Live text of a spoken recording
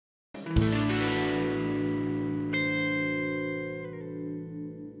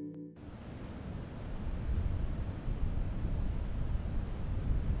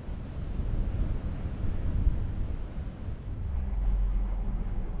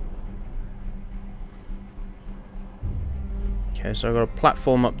Okay, so I've got a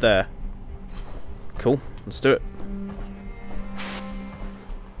platform up there. Cool, let's do it.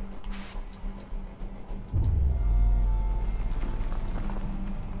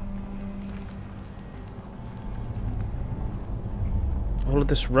 All of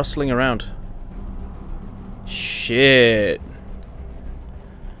this rustling around. Shit.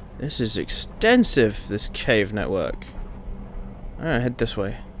 This is extensive, this cave network. Alright, head this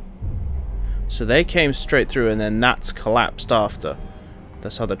way. So they came straight through and then that's collapsed after.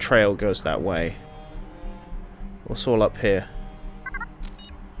 That's how the trail goes that way. What's all up here?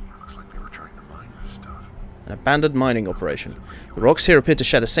 Looks like they were trying to mine this stuff. An abandoned mining operation. The rocks here appear to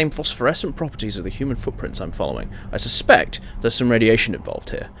share the same phosphorescent properties of the human footprints I'm following. I suspect there's some radiation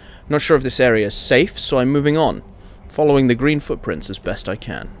involved here. Not sure if this area is safe, so I'm moving on, following the green footprints as best I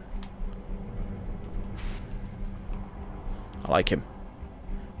can. I like him.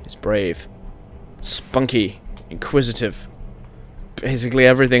 He's brave, spunky, inquisitive. Basically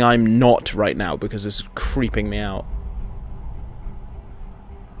everything I'm not right now because it's creeping me out.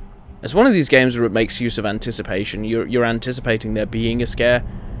 It's one of these games where it makes use of anticipation. You're anticipating there being a scare,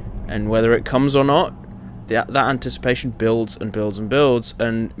 and whether it comes or not, that anticipation builds and builds and builds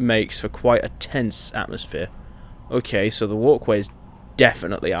and makes for quite a tense atmosphere. Okay, so the walkway is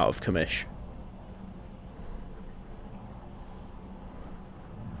definitely out of commish.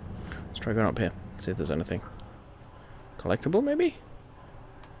 Let's try going up here, see if there's anything. Collectible, maybe?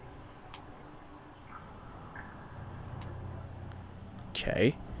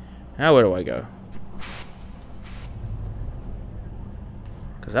 Okay. Now where do I go?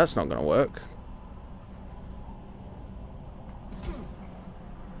 Because that's not going to work.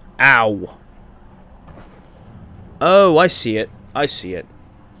 Ow! Oh, I see it. I see it.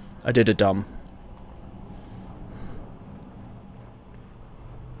 I did a dumb.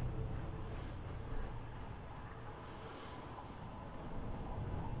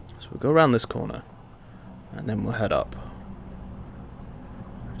 So we'll go around this corner. And then we'll head up.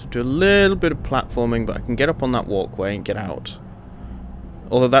 Do a little bit of platforming, but I can get up on that walkway and get out.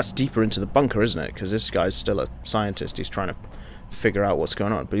 Although that's deeper into the bunker, isn't it? Because this guy's still a scientist. He's trying to figure out what's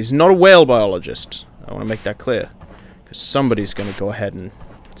going on. But he's not a whale biologist. I want to make that clear. Because somebody's going to go ahead and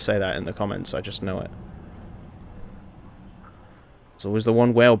say that in the comments. I just know it. There's always the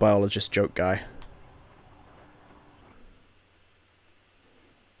one whale biologist joke guy.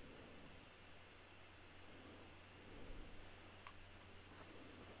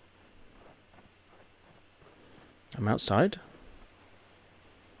 I'm outside?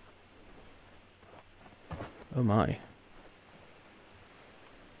 Oh my.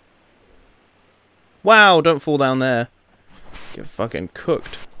 Wow, don't fall down there. Get fucking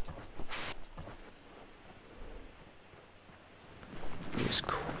cooked. It's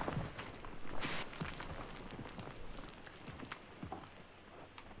cool.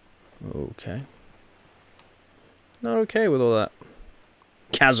 Okay. Not okay with all that.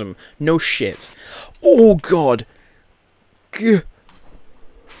 Chasm. No shit. Oh god! I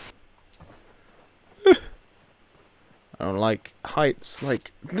don't like heights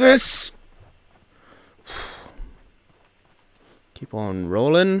like this. Keep on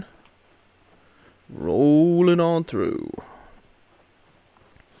rolling. Rolling on through.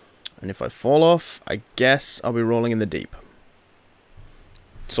 And if I fall off, I guess I'll be rolling in the deep.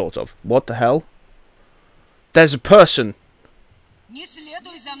 Sort of. What the hell? There's a person!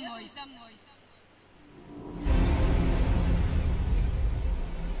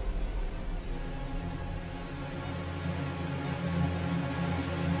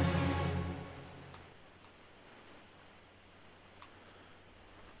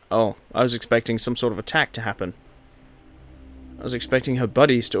 Oh, I was expecting some sort of attack to happen. I was expecting her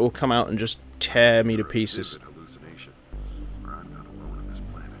buddies to all come out and just tear me to pieces. I'm not alone on this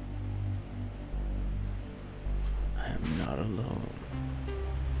planet. I am not alone.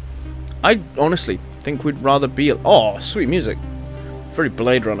 I honestly think we'd rather be... Oh, sweet music. Very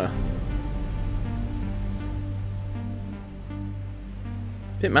Blade Runner.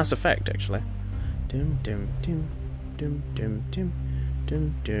 Bit Mass Effect, actually. Dum dum dum dum dum dum.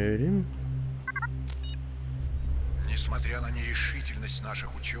 Okay,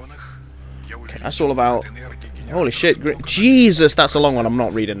 that's all about... Holy shit, Jesus, that's a long one, I'm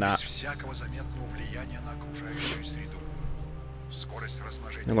not reading that.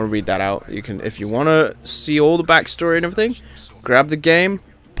 I'm gonna read that out. You can, if you wanna see all the backstory and everything, grab the game,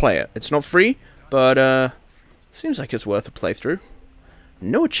 play it. It's not free, but seems like it's worth a playthrough.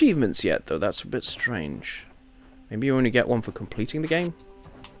 No achievements yet, though, that's a bit strange. Maybe you only get one for completing the game?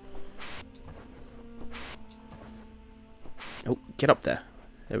 Oh, get up there.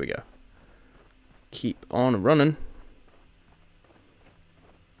 There we go. Keep on running.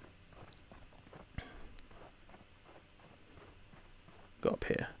 got up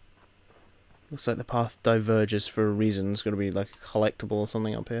here? Looks like the path diverges for a reason. It's going to be like a collectible or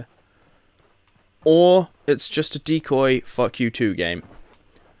something up here. Or it's just a decoy fuck you too game.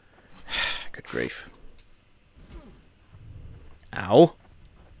 Good grief. Ow.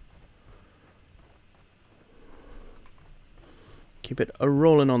 Keep it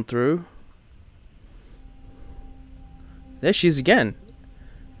a-rolling on through. There she is again.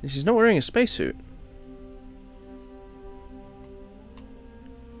 She's not wearing a spacesuit.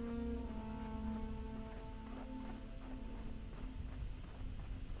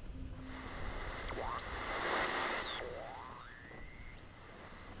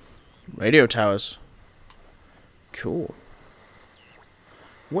 Radio towers. Cool.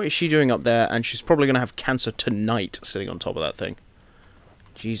 What is she doing up there? And she's probably going to have cancer tonight sitting on top of that thing.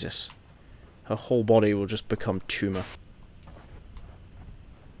 Jesus. Her whole body will just become tumor.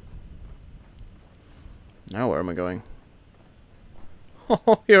 Now where am I going?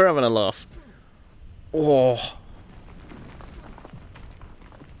 Oh, you're having a laugh. Oh.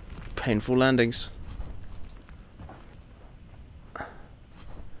 Painful landings.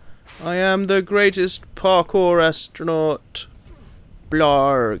 I am the greatest parkour astronaut.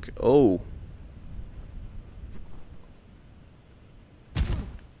 Blarg. Oh.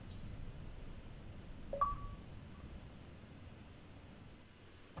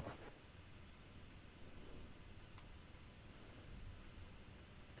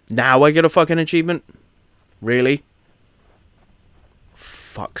 Now I get a fucking achievement? Really?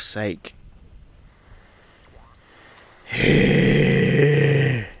 Fuck's sake.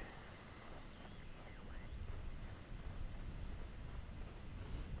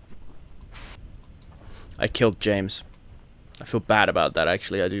 I killed James. I feel bad about that,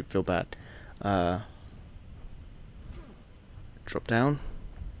 actually. I do feel bad. Drop down.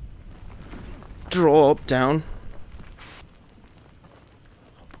 Drop down.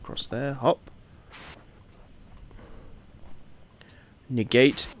 Hop across there. Hop.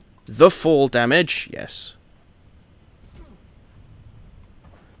 Negate the fall damage. Yes.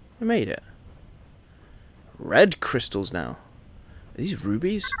 I made it. Red crystals now. Are these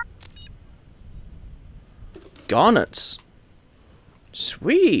rubies? Garnets.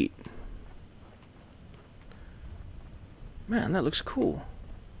 Sweet. Man, that looks cool.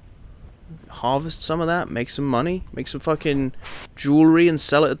 Harvest some of that, make some money, make some fucking jewelry and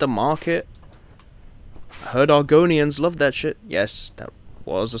sell it at the market. I heard Argonians love that shit. Yes, that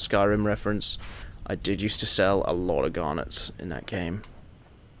was a Skyrim reference. I did used to sell a lot of garnets in that game.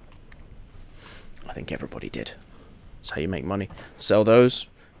 I think everybody did. That's how you make money. Sell those,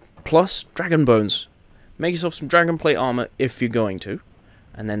 plus dragon bones. Make yourself some dragon plate armor if you're going to,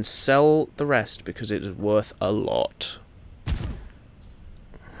 and then sell the rest because it is worth a lot.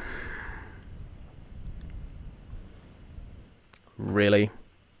 Really?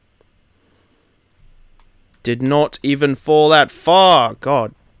 Did not even fall that far.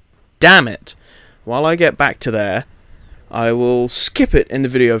 God damn it. While I get back to there, I will skip it in the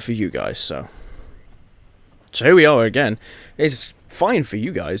video for you guys, so here we are again. It's fine for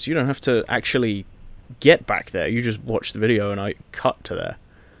you guys. You don't have to actually get back there. You just watch the video and I cut to there.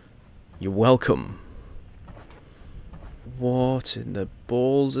 You're welcome. What in the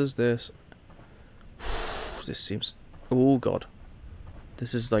balls is this? This seems... Oh, God.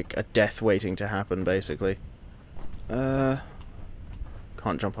 This is like a death waiting to happen, basically. Can't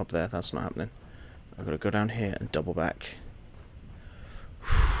jump up there. That's not happening. I've got to go down here and double back.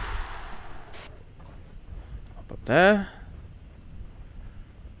 Up there.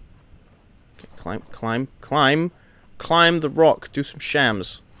 Okay, climb the rock. Do some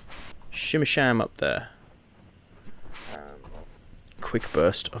shams. Shimmy sham up there. Quick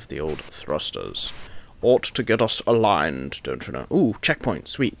burst of the old thrusters. Ought to get us aligned, don't you know? Ooh, checkpoint.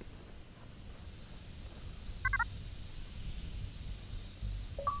 Sweet.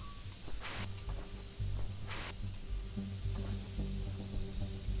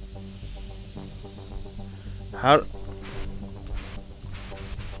 How...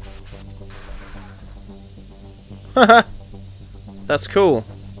 Haha! That's cool.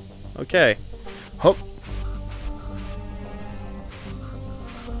 Okay. Hop.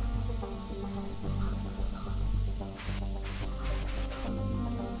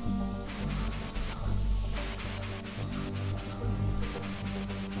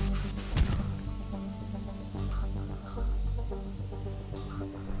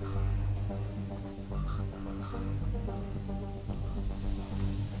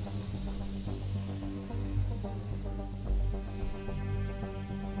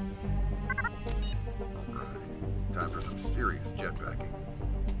 Time for some serious jetpacking.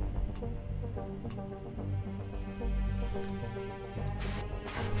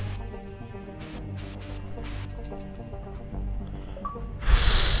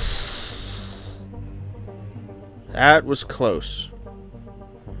 That was close.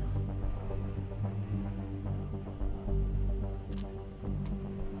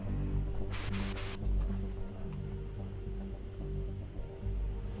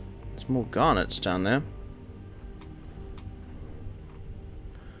 There's more garnets down there.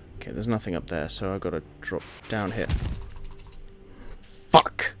 Okay, there's nothing up there, so I've got to drop down here.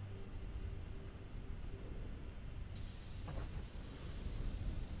 Fuck!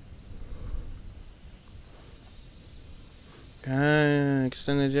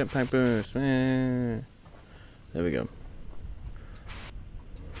 Extended jetpack boost. There we go.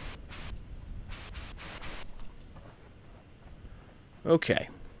 Okay.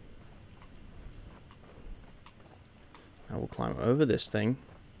 I will climb over this thing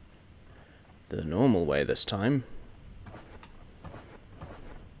the normal way this time.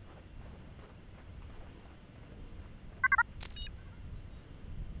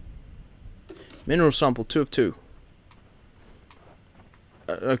 Mineral sample 2 of 2.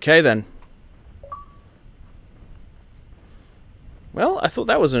 Okay then. Well, I thought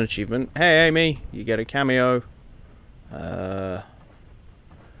that was an achievement. Hey, Amy, you get a cameo. God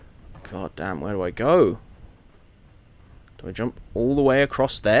damn, where do I go? Do I jump all the way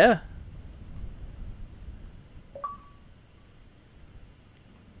across there?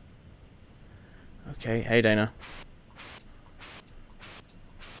 Okay, hey Dana.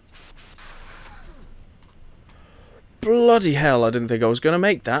 Bloody hell, I didn't think I was going to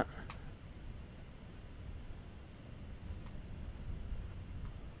make that.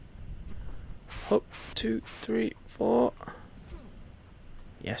 Hop, 2, 3, 4.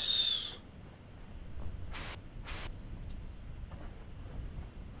 Yes.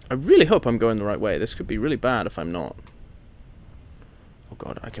 I really hope I'm going the right way. This could be really bad if I'm not. Oh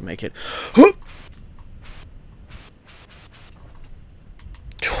god, I can make it.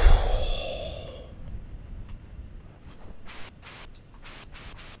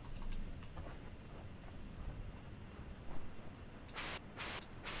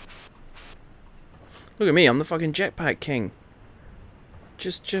 Look at me, I'm the fucking jetpack king.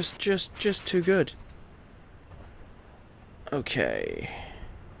 Just too good. Okay.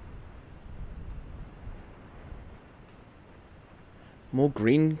 More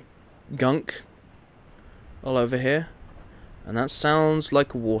green gunk all over here. And that sounds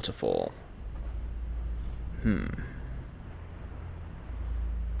like a waterfall.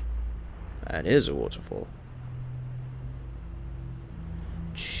 That is a waterfall.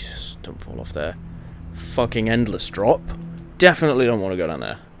 Jesus, don't fall off there. Fucking endless drop. Definitely don't want to go down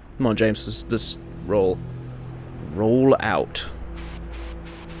there. Come on, James, this roll. Roll out.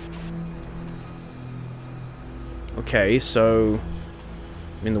 Okay, so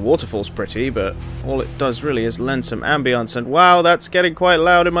I mean the waterfall's pretty, but all it does really is lend some ambience, and wow, that's getting quite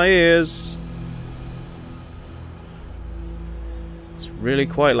loud in my ears. It's really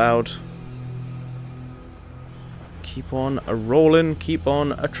quite loud. Keep on a rollin', keep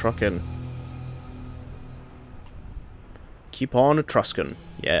on a truckin'. Keep on a Truscan.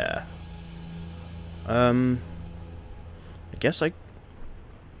 Yeah. I guess I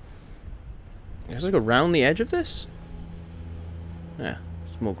go round the edge of this? Yeah,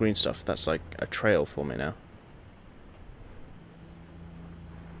 it's more green stuff. That's like a trail for me now.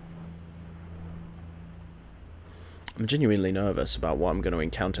 I'm genuinely nervous about what I'm going to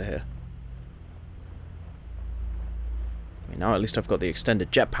encounter here. I mean, now at least I've got the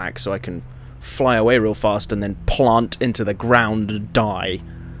extended jetpack, so I can fly away real fast and then plant into the ground and die.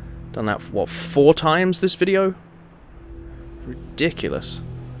 Done that, what, 4 times this video? Ridiculous.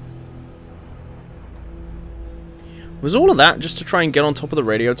 Was all of that just to try and get on top of the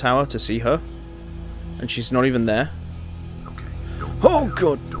radio tower to see her? And she's not even there? Okay, oh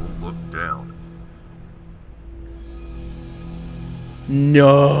god! Don't look down.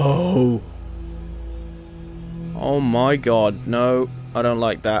 No! Oh my god, no. I don't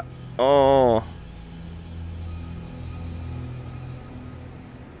like that. Oh.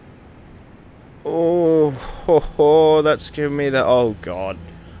 Oh, ho, ho, that's giving me the... Oh, God.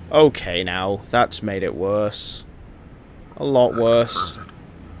 Okay, now. That's made it worse. A lot worse.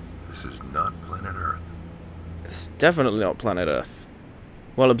 This is not planet Earth. It's definitely not planet Earth.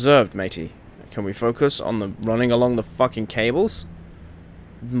 Well observed, matey. Can we focus on the running along the fucking cables?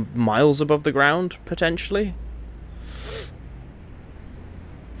 Miles above the ground, potentially?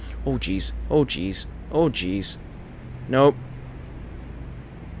 Oh, jeez. Oh, jeez. Oh, jeez. Nope.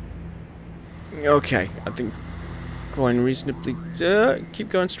 Okay, I think going reasonably... keep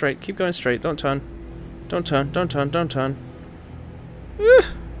going straight, keep going straight. Don't turn. Don't turn, don't turn, don't turn.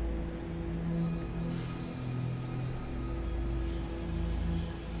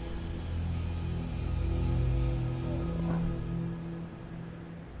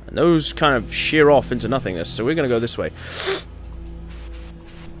 And those kind of shear off into nothingness, so we're going to go this way.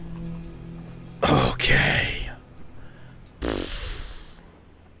 Okay.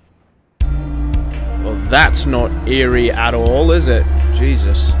 Well, that's not eerie at all, is it?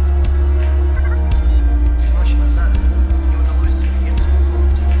 Jesus.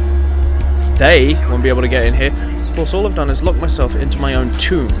 They won't be able to get in here. Of course, all I've done is lock myself into my own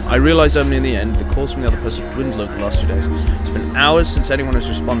tomb. I realise only in the end the calls from the other person dwindled over the last few days. It's been hours since anyone has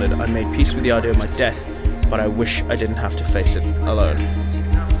responded. I made peace with the idea of my death, but I wish I didn't have to face it alone.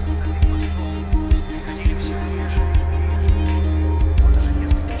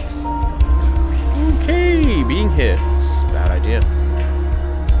 Okay, being here.